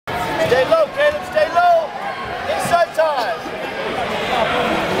Stay low, Kaileb, stay low. Inside time.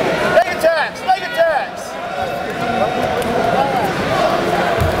 Leg attacks, leg attacks.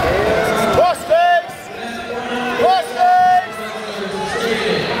 Cross face. Cross face.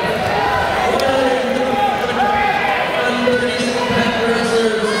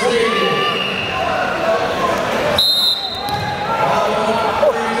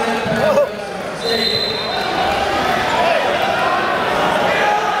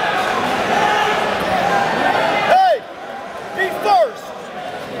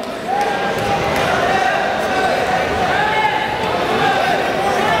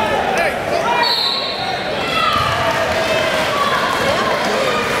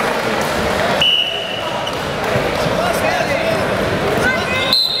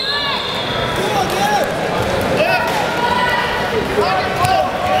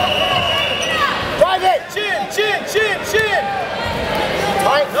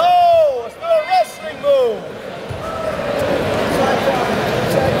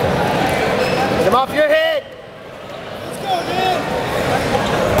 Off your head. Let's go, man.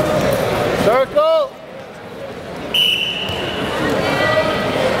 Circle.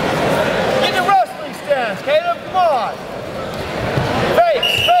 Get the wrestling stance, Kaileb. Come on.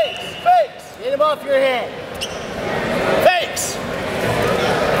 Fakes, fakes, fakes. Get him off your head. Fakes.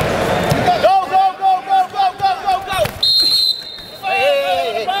 Go, go, go, go, go, go, go, go.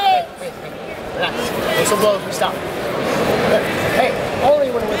 Hey. Relax. Take some blows. We stop. Hey, only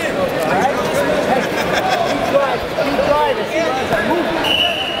when it's blows, all right?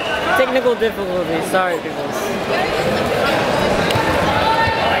 Technical difficulties, sorry people.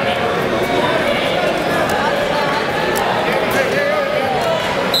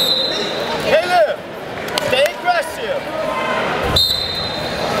 Kaileb, stay aggressive.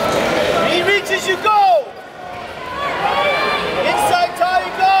 When he reaches, you go. Inside tie,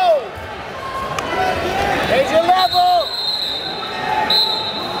 you go. Raise your level.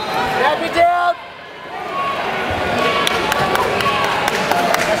 Snap it down.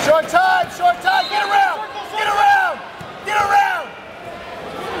 Short time, get around, get around, get around.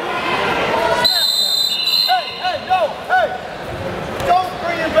 Hey, hey, no, hey. Don't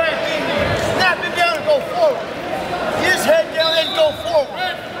bring him back in here. Snap him down and go forward. Get his head down and go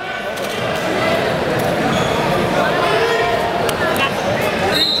forward.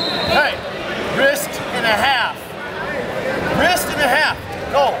 Hey, wrist and a half. Wrist and a half.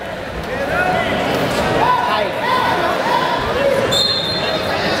 Go.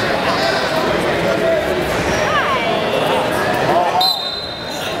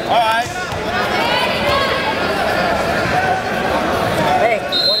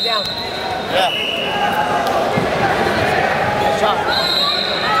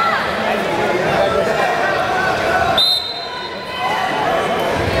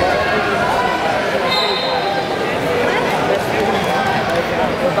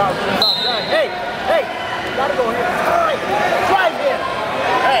 Hey, hey, you gotta go here. Drive here.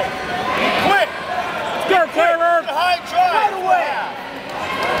 Hey, quick. Let's go, Kaileb. High drive. Right away.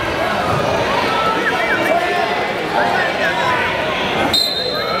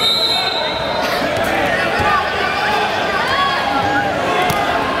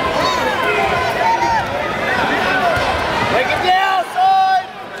 Break it down, son.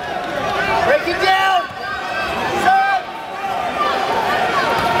 Break it down.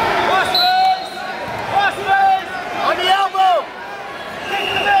 On the elbow! Take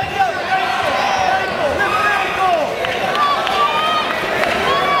the leg up! Ankle! Lift the ankle!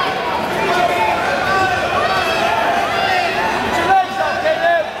 Get your legs up,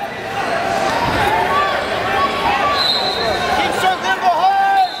 Kaileb! Keep circling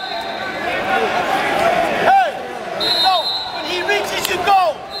behind! Hey! No! When he reaches, you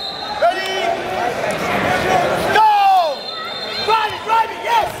go! Ready? Go! Drive it,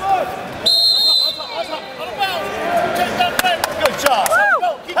 yes! Good job.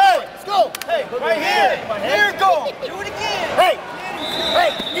 Go. Hey, let's go. Hey, right here. Here, go. Do it again. Hey,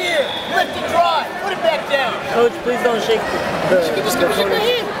 hey, here. Lift the drive. Put it back down. Coach, please don't shake the just go shake my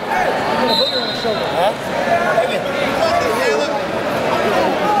hand. I'm gonna put it on the shoulder. Huh? Take it.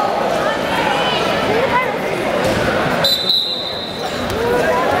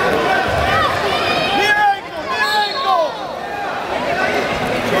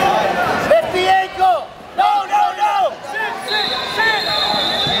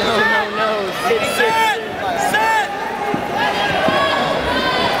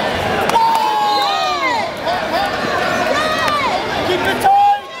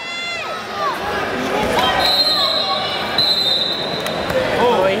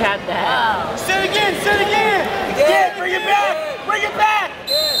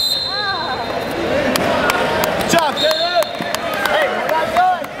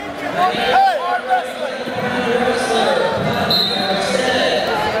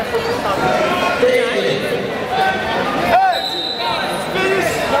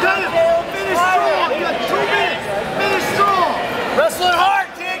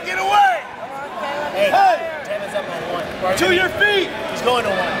 To your feet. He's going to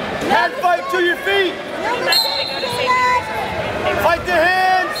one. Hand fight to your feet. Fight the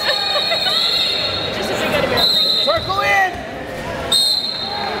hands. Circle in.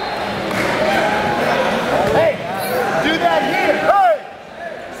 Hey, do that here. Hey,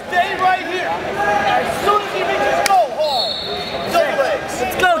 stay right here. As soon as he reaches go hard. Double legs.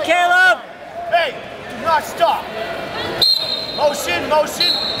 Let's go, Caleb. Hey, do not stop. Motion,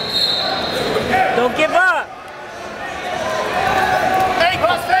 motion. Don't give up.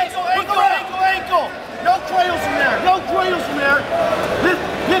 Ankle, ankle, ankle, ankle, ankle. No cradles from there. No cradles from there. Lift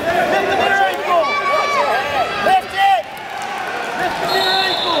the near ankle. Lift it. Lift the near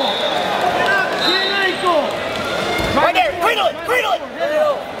ankle. Near ankle. Right there. Cradle it. Cradle it.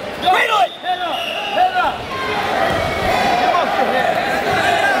 Cradle it. Head up. Head up. Give up your head.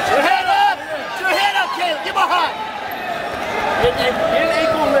 Your head up. Your head up, Caleb. Give him a high. Get an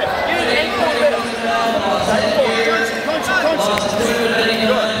ankle lift. Get an ankle lift. Punch it.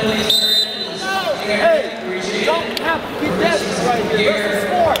 Hey, don't have to be desperate right here. This is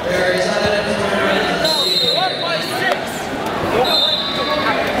sport. 1 by 6. Come on,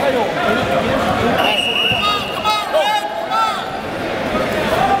 Red. Come on.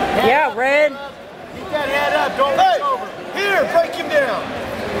 Yeah, Red. Keep that head up. Don't reach over. Here, break him down.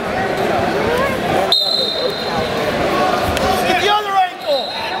 Get the other ankle.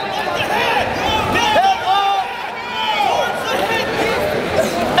 Head up.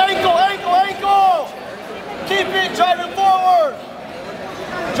 Ankle, ankle, ankle. Keep it driving forward.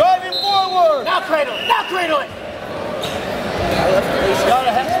 Driving forward. Now cradle it. Now cradle it.